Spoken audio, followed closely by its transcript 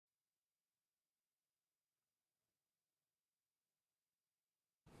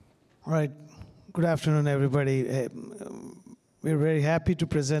All right. Good afternoon, everybody. We're very happy to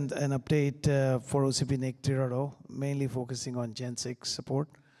present an update for OCPNIC 3.0, mainly focusing on Gen 6 support.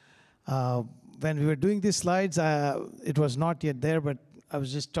 When we were doing these slides, it was not yet there, but I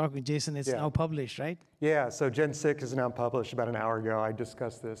was just talking with Jason. It's now published, right? Yeah, so Gen 6 is now published about an hour ago. I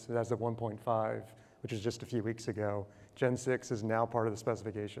discussed this as of 1.5, which is just a few weeks ago. Gen 6 is now part of the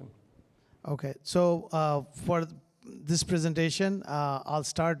specification. Okay, so for this presentation, I'll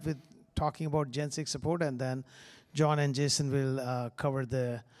start with talking about Gen 6 support, and then John and Jason will cover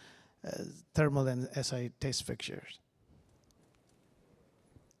the thermal and SI test fixtures.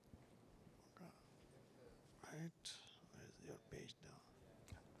 Right, where's your page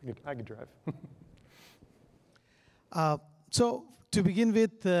now? I could drive. So to begin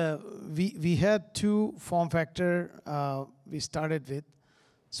with, we had two form factor. We started with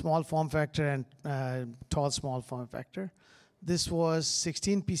small form factor and tall small form factor. This was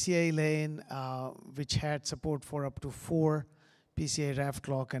 16 PCIe lane, which had support for up to 4 PCIe ref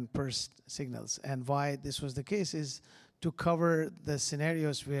clock and pulse signals. And why this was the case is to cover the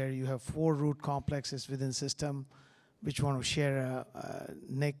scenarios where you have 4 root complexes within system which want to share a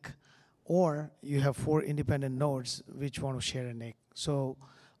NIC, or you have 4 independent nodes which want to share a NIC. So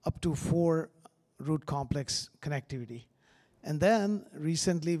up to 4 root complex connectivity. And then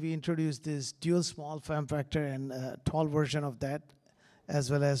recently we introduced this dual small form factor and a tall version of that, as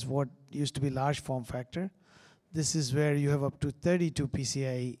well as what used to be large form factor. This is where you have up to 32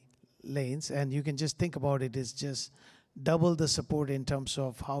 PCIe lanes, and you can just think about it as just double the support in terms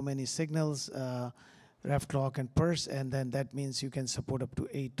of how many signals, ref clock and pulse, and then that means you can support up to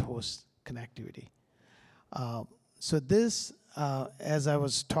 8 host connectivity. So this, as I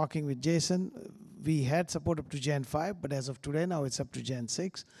was talking with Jason, we had support up to Gen 5, but as of today now it's up to Gen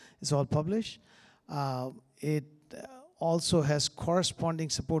 6. It's all published. It also has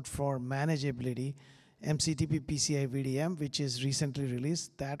corresponding support for manageability, MCTP PCI VDM, which is recently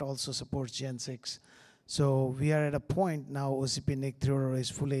released. That also supports Gen 6. So we are at a point now OCPNIC 3.0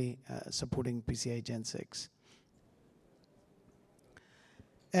 is fully supporting PCI Gen 6.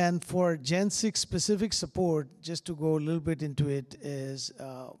 And for Gen 6 specific support, just to go a little bit into it, is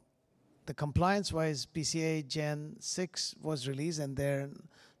the compliance-wise PCIe Gen 6 was released, and there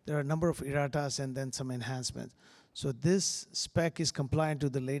are a number of erratas and then some enhancements. So this spec is compliant to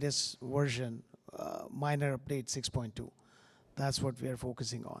the latest version, minor update 6.2. That's what we are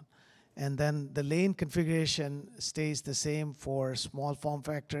focusing on. And then the lane configuration stays the same for small form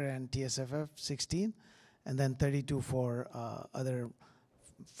factor and TSFF 16, and then 32 for other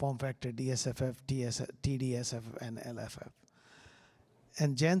form factor DSFF, TDSFF, and LFF.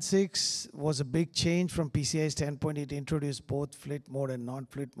 And Gen 6 was a big change from PCIe standpoint. It introduced both flit mode and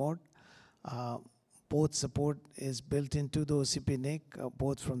non-flit mode. Both support is built into the OCPNIC,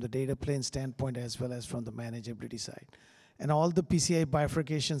 both from the data plane standpoint as well as from the manageability side. And all the PCI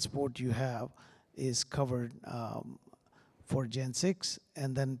bifurcation support you have is covered for Gen 6.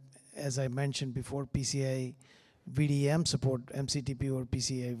 And then, as I mentioned before, PCI VDM support, MCTP or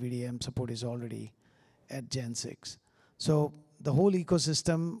PCI VDM support is already at Gen 6. So the whole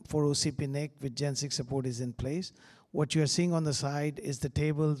ecosystem for OCPNIC with Gen 6 support is in place. What you are seeing on the side is the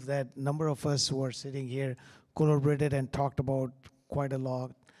table that number of us who are sitting here collaborated and talked about quite a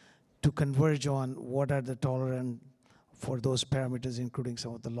lot to converge on what are the tolerant for those parameters, including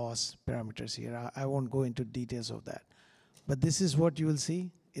some of the loss parameters here. I won't go into details of that. But this is what you will see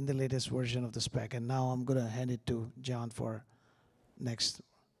in the latest version of the spec. And now I'm going to hand it to John for next.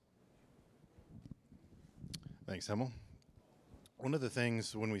 Thanks, Hemal. One of the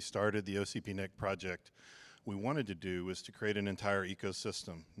things when we started the OCPNIC project we wanted to do was to create an entire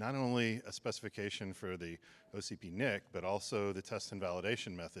ecosystem, not only a specification for the OCPNIC, but also the test and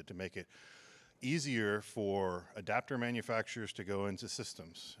validation method to make it easier for adapter manufacturers to go into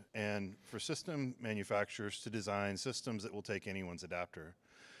systems and for system manufacturers to design systems that will take anyone's adapter.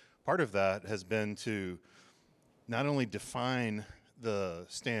 Part of that has been to not only define the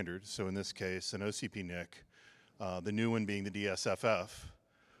standard, so in this case an OCPNIC, the new one being the DSFF,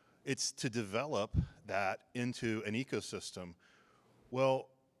 it's to develop that into an ecosystem. Well,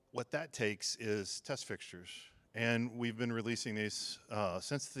 what that takes is test fixtures. And we've been releasing these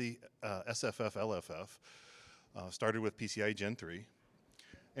since the SFF, LFF, started with PCIe Gen 3.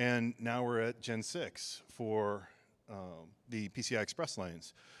 And now we're at Gen 6 for the PCI Express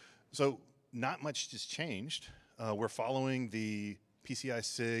lanes. So not much has changed. We're following the PCI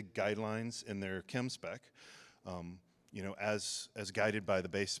SIG guidelines in their chem spec, you know, as guided by the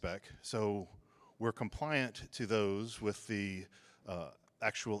base spec. So we're compliant to those with the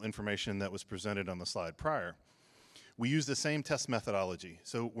actual information that was presented on the slide prior. We use the same test methodology,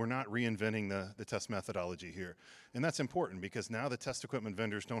 so we're not reinventing the test methodology here. And that's important because now the test equipment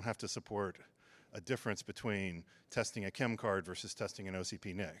vendors don't have to support a difference between testing a chem card versus testing an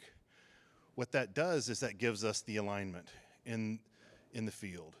OCPNIC. What that does is that gives us the alignment in the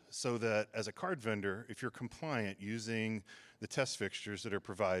field, so that as a card vendor, if you're compliant using the test fixtures that are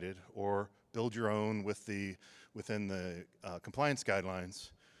provided or build your own within the compliance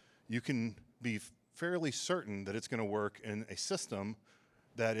guidelines, you can be fairly certain that it's going to work in a system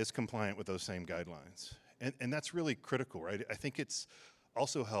that is compliant with those same guidelines. And that's really critical, right? I think it's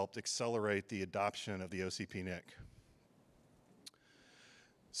also helped accelerate the adoption of the OCPNIC.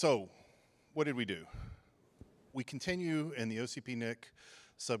 So what did we do? We continue in the OCPNIC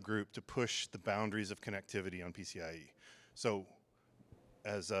subgroup to push the boundaries of connectivity on PCIe. So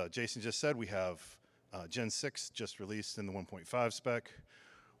as Jason just said, we have Gen 6 just released in the 1.5 spec.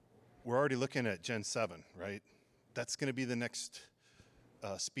 We're already looking at Gen 7, right? That's going to be the next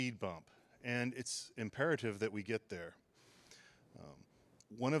speed bump, and it's imperative that we get there.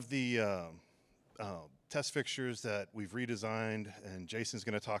 One of the test fixtures that we've redesigned, and Jason's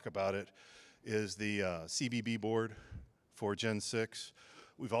going to talk about it, is the CBB board for Gen 6.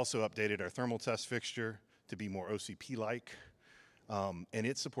 We've also updated our thermal test fixture to be more OCP-like, and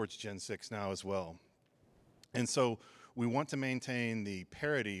it supports Gen 6 now as well. And so we want to maintain the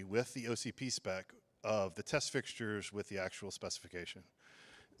parity with the OCP spec of the test fixtures with the actual specification.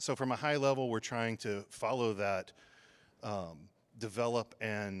 So from a high level, we're trying to follow that develop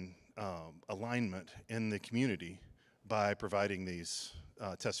and alignment in the community by providing these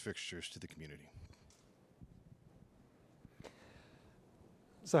test fixtures to the community.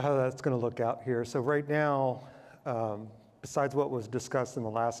 So how that's going to look out here. So right now, besides what was discussed in the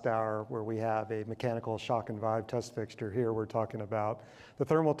last hour, where we have a mechanical shock and vibe test fixture, here we're talking about the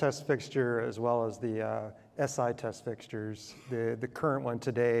thermal test fixture as well as the SI test fixtures. The current one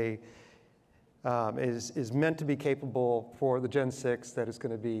today is meant to be capable for the Gen 6 that is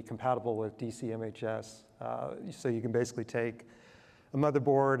going to be compatible with DC-MHS. So you can basically take a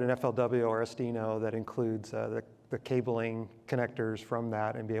motherboard, an FLW or SDINO that includes the cabling connectors from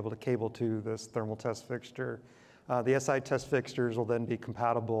that and be able to cable to this thermal test fixture. The SI test fixtures will then be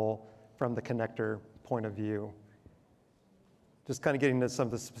compatible from the connector point of view. Just kind of getting into some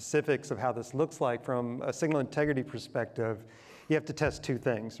of the specifics of how this looks like from a signal integrity perspective, you have to test two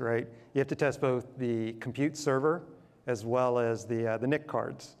things, right? You have to test both the compute server as well as the NIC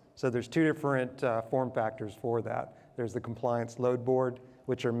cards. So there's two different form factors for that. There's the compliance load board,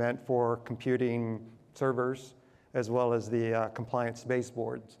 which are meant for computing servers, as well as the compliance base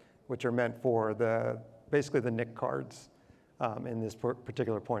boards, which are meant for basically the NIC cards in this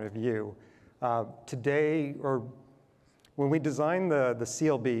particular point of view. Today, or when we designed the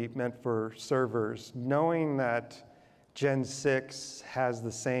CLB meant for servers, knowing that Gen 6 has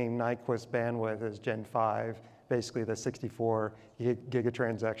the same Nyquist bandwidth as Gen 5, basically the 64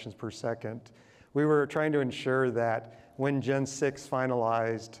 gigatransactions per second, we were trying to ensure that when Gen 6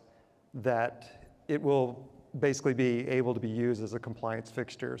 finalized, that it will basically be able to be used as a compliance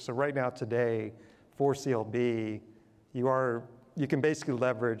fixture. So right now today, for CLB, you can basically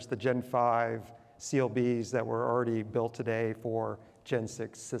leverage the Gen 5 CLBs that were already built today for Gen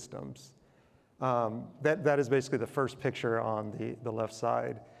 6 systems. That is basically the first picture on the left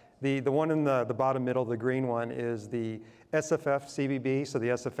side. The one in the bottom middle, the green one, is the SFF CBB. So the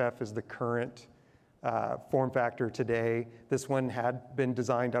SFF is the current form factor today. This one had been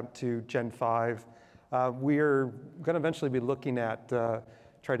designed up to Gen 5. We're going to eventually be looking at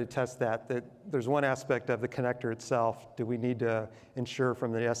try to test that there's one aspect of the connector itself. Do we need to ensure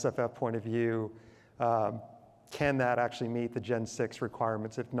from the SFF point of view, can that actually meet the Gen 6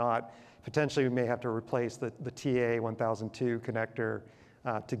 requirements? If not, potentially we may have to replace the TA1002 connector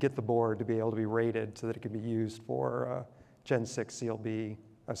to get the board to be able to be rated so that it can be used for Gen 6 CLB,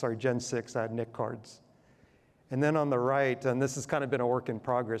 Gen 6 NIC cards. And then on the right, and this has kind of been a work in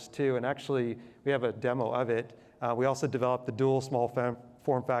progress too, and actually we have a demo of it. We also developed the dual small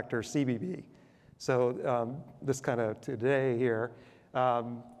form factor CBB. So this kind of today here,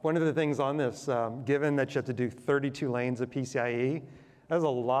 one of the things on this, given that you have to do 32 lanes of PCIe, there's a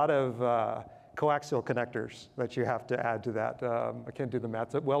lot of coaxial connectors that you have to add to that. I can't do the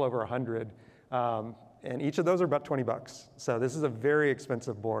math, it's well over 100. And each of those are about 20 bucks. So this is a very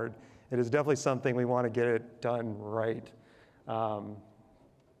expensive board. It is definitely something we want to get it done right. And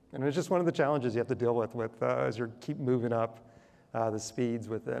it's just one of the challenges you have to deal with as you keep moving up the speeds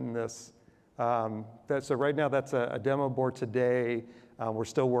within this. So right now that's a demo board today. We're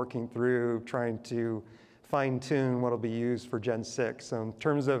still working through trying to fine tune what will be used for Gen 6. So in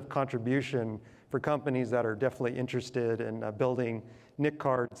terms of contribution for companies that are definitely interested in building NIC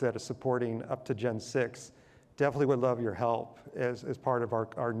cards that are supporting up to Gen 6. Definitely would love your help as part of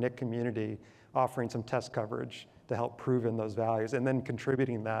our NIC community, offering some test coverage to help prove in those values, and then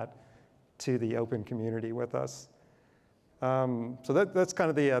contributing that to the open community with us. So that's kind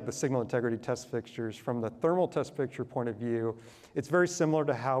of the signal integrity test fixtures. From the thermal test fixture point of view, it's very similar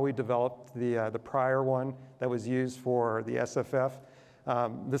to how we developed the prior one that was used for the SFF.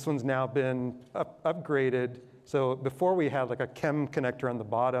 This one's now been upgraded. So before we had like a chem connector on the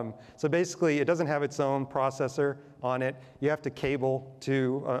bottom. So basically it doesn't have its own processor on it. You have to cable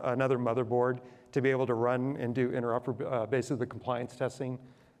to another motherboard to be able to run and do basically the compliance testing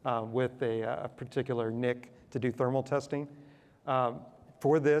with a particular NIC to do thermal testing.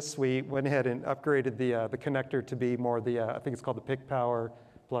 For this, we went ahead and upgraded the connector to be more I think it's called the PIC power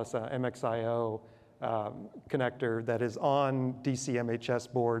plus MXIO connector that is on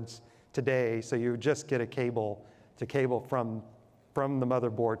DC-MHS boards today. So you just get a cable from the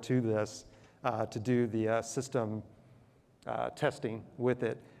motherboard to this to do the system testing with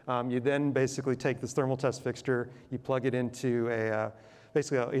it. You then basically take this thermal test fixture, you plug it into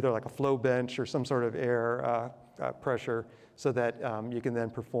basically either like a flow bench or some sort of air pressure so that you can then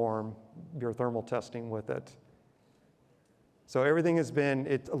perform your thermal testing with it. So everything has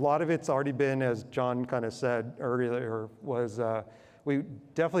been, a lot of it's already been, as John kind of said earlier, was we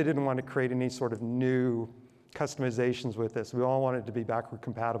definitely didn't want to create any sort of new customizations with this. We all wanted it to be backward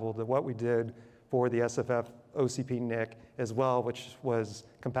compatible to what we did for the SFF OCPNIC as well, which was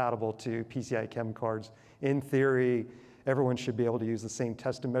compatible to PCI CHEM cards. In theory, everyone should be able to use the same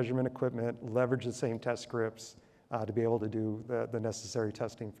test and measurement equipment, leverage the same test scripts to be able to do the necessary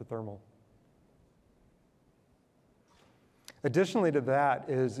testing for thermal. Additionally to that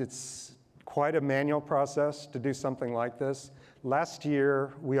it's quite a manual process to do something like this. Last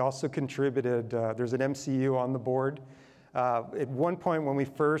year, we also contributed, there's an MCU on the board. At one point when we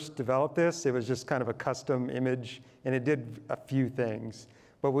first developed this, it was just kind of a custom image, and it did a few things.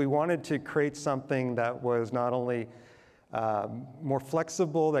 But we wanted to create something that was not only more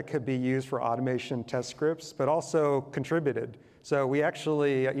flexible, that could be used for automation test scripts, but also contributed. So we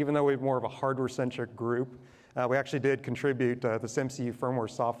actually, even though we're more of a hardware-centric group, we actually did contribute this MCU firmware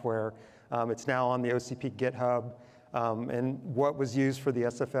software. It's now on the OCP GitHub. And what was used for the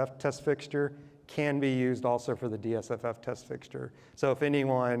SFF test fixture can be used also for the DSFF test fixture. So if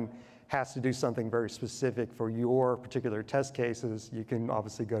anyone has to do something very specific for your particular test cases, you can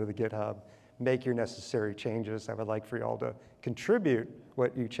obviously go to the GitHub, make your necessary changes. I would like for you all to contribute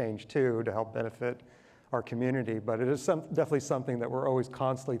what you change to help benefit our community. But it is definitely something that we're always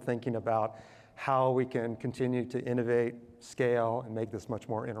constantly thinking about, how we can continue to innovate, scale, and make this much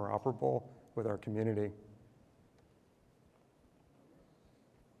more interoperable with our community.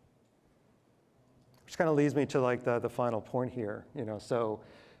 Which kind of leads me to like the final point here. So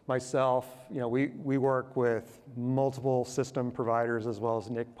myself, we work with multiple system providers as well as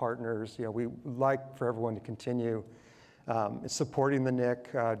NIC partners. We like for everyone to continue supporting the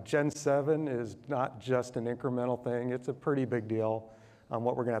NIC. Gen 7 is not just an incremental thing. It's a pretty big deal on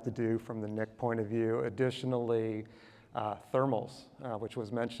what we're going to have to do from the NIC point of view. Additionally, thermals, which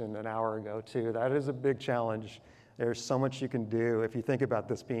was mentioned an hour ago too. That is a big challenge. There's so much you can do. If you think about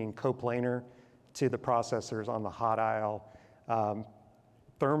this being coplanar to the processors on the hot aisle,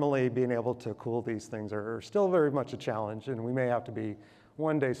 thermally being able to cool these things are still very much a challenge, and we may have to be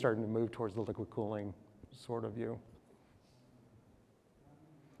one day starting to move towards the liquid cooling sort of view.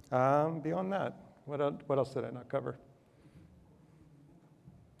 Beyond that, what else did I not cover?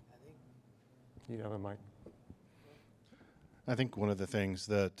 You have a mic. I think one of the things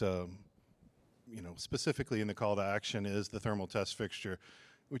that, specifically in the call to action is the thermal test fixture.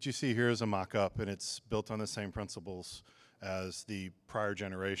 What you see here is a mock-up, and it's built on the same principles as the prior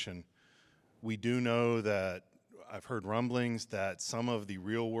generation. We do know that I've heard rumblings that some of the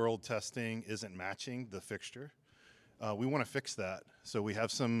real-world testing isn't matching the fixture. We want to fix that. So we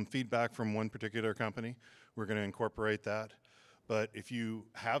have some feedback from one particular company. We're going to incorporate that. But if you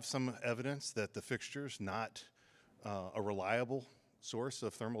have some evidence that the fixture's not a reliable source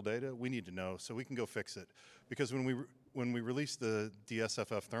of thermal data, we need to know so we can go fix it. Because when we release the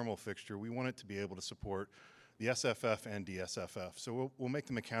DSFF thermal fixture, we want it to be able to support the SFF and DSFF. So we'll make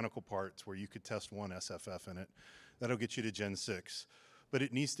the mechanical parts where you could test one SFF in it. That'll get you to Gen 6. But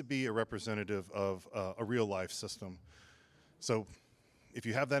it needs to be a representative of a real-life system. So if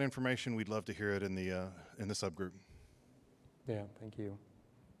you have that information, we'd love to hear it in the subgroup. Yeah, thank you.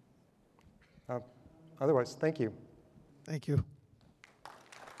 Otherwise, thank you. Thank you.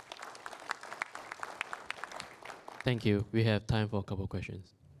 Thank you. We have time for a couple of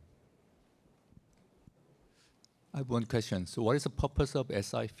questions. I have one question. So what is the purpose of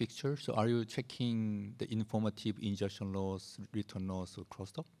SI fixture? So are you checking the informative insertion loss, return loss, or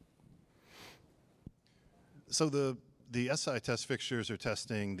crosstalk? So the SI test fixtures are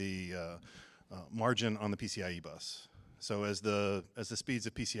testing the margin on the PCIe bus. So as the speeds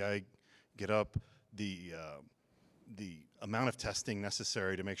of PCI get up, the amount of testing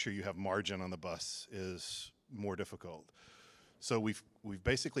necessary to make sure you have margin on the bus is more difficult. So we've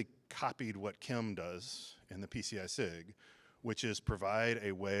basically copied what CIM does in the PCI SIG, which is provide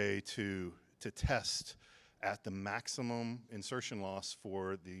a way to test at the maximum insertion loss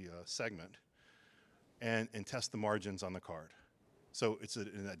for the segment and test the margins on the card. So it's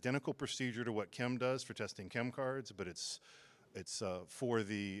an identical procedure to what CIM does for testing CIM cards, but it's for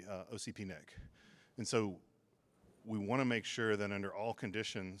the OCPNIC. And so we want to make sure that under all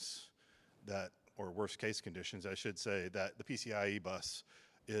conditions or worst case conditions, I should say, that the PCIe bus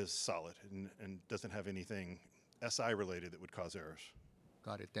is solid and doesn't have anything SI related that would cause errors.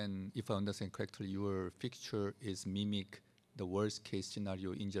 Got it. Then if I understand correctly, your fixture is mimic the worst case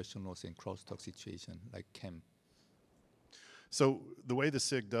scenario insertion loss and crosstalk situation like CAM. So the way the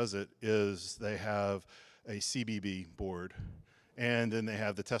SIG does it is they have a CBB board and then they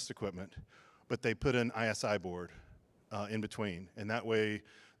have the test equipment, but they put an ISI board in between. And that way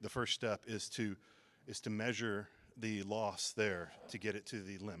the first step is to measure the loss there to get it to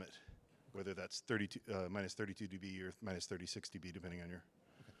the limit, whether that's minus 32 dB or minus 36 dB, depending on your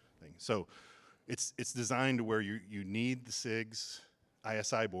thing. So it's designed to where you need the SIG's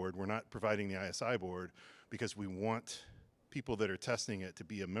ISI board. We're not providing the ISI board because we want people that are testing it to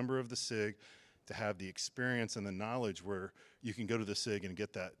be a member of the SIG, to have the experience and the knowledge where you can go to the SIG and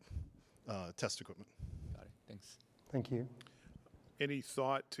get that test equipment. Got it. Thanks. Thank you. Any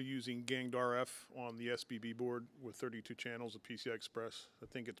thought to using ganged RF on the SBB board with 32 channels of PCI Express? I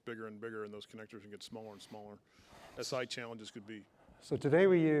think it's bigger and bigger and those connectors can get smaller and smaller. SI challenges could be. So today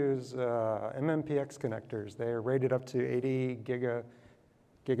we use MMPX connectors. They are rated up to 80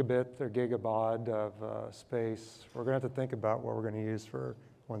 gigabit or gigabaud of space. We're going to have to think about what we're going to use for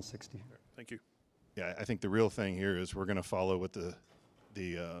 160. Thank you. Yeah, I think the real thing here is we're going to follow what the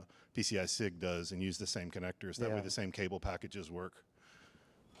PCI SIG does and use the same connectors. That way the same cable packages work.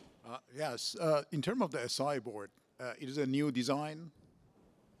 Yes, in terms of the SI board, it is a new design?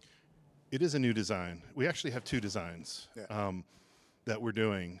 It is a new design. We actually have two designs that we're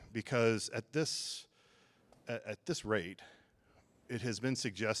doing because at this rate, it has been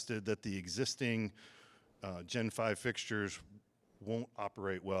suggested that the existing Gen 5 fixtures won't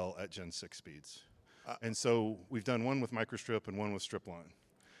operate well at Gen 6 speeds. And so we've done one with microstrip and one with strip line.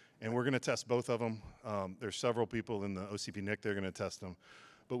 And we're going to test both of them. There's several people in the OCPNIC that are going to test them.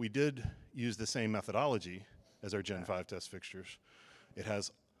 But we did use the same methodology as our Gen 5 test fixtures. It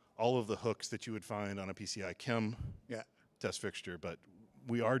has all of the hooks that you would find on a PCI CIM test fixture. But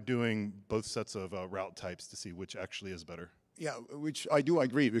we are doing both sets of route types to see which actually is better. Yeah, which I do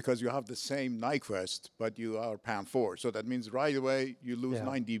agree because you have the same Nyquist, but you are PAM4. So that means right away you lose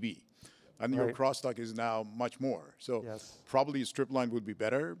 9 dB. And your crosstalk is now much more. So probably strip line would be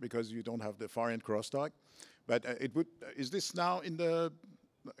better because you don't have the far end crosstalk. But is this now in the,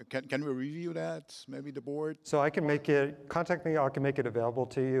 can we review that, maybe the board? So I can make it, contact me, I can make it available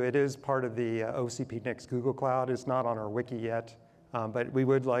to you. It is part of the OCPNIC's Google Cloud. It's not on our wiki yet, but we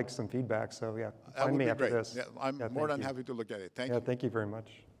would like some feedback. So find me after this. Yeah, I'm more than happy to look at it. Thank you. Thank you very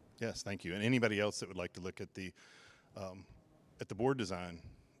much. Yes, thank you. And anybody else that would like to look at the board design,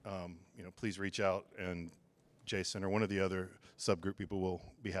 please reach out, and Jason or one of the other subgroup people will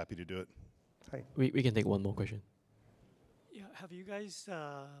be happy to do it. Hi. We can take one more question. Yeah, have you guys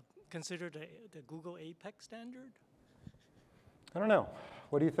considered the Google APEX standard? I don't know.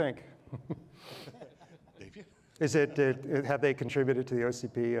 What do you think? Dave? Is it, have they contributed to the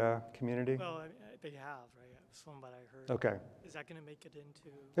OCP community? Well, they have, right? From what I heard. Okay. Is that going to make it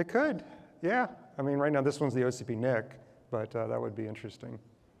into? It could, yeah. I mean, right now this one's the OCPNIC, but that would be interesting.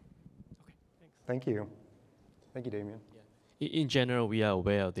 Okay, thanks. Thank you. Thank you, Damien. Yeah. In general, we are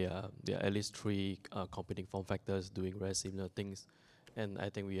aware there are at least 3 competing form factors doing very similar things, and I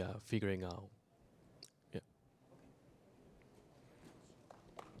think we are figuring out. Yeah.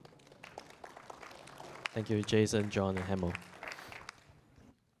 Thank you, Jason, John, and Hemal.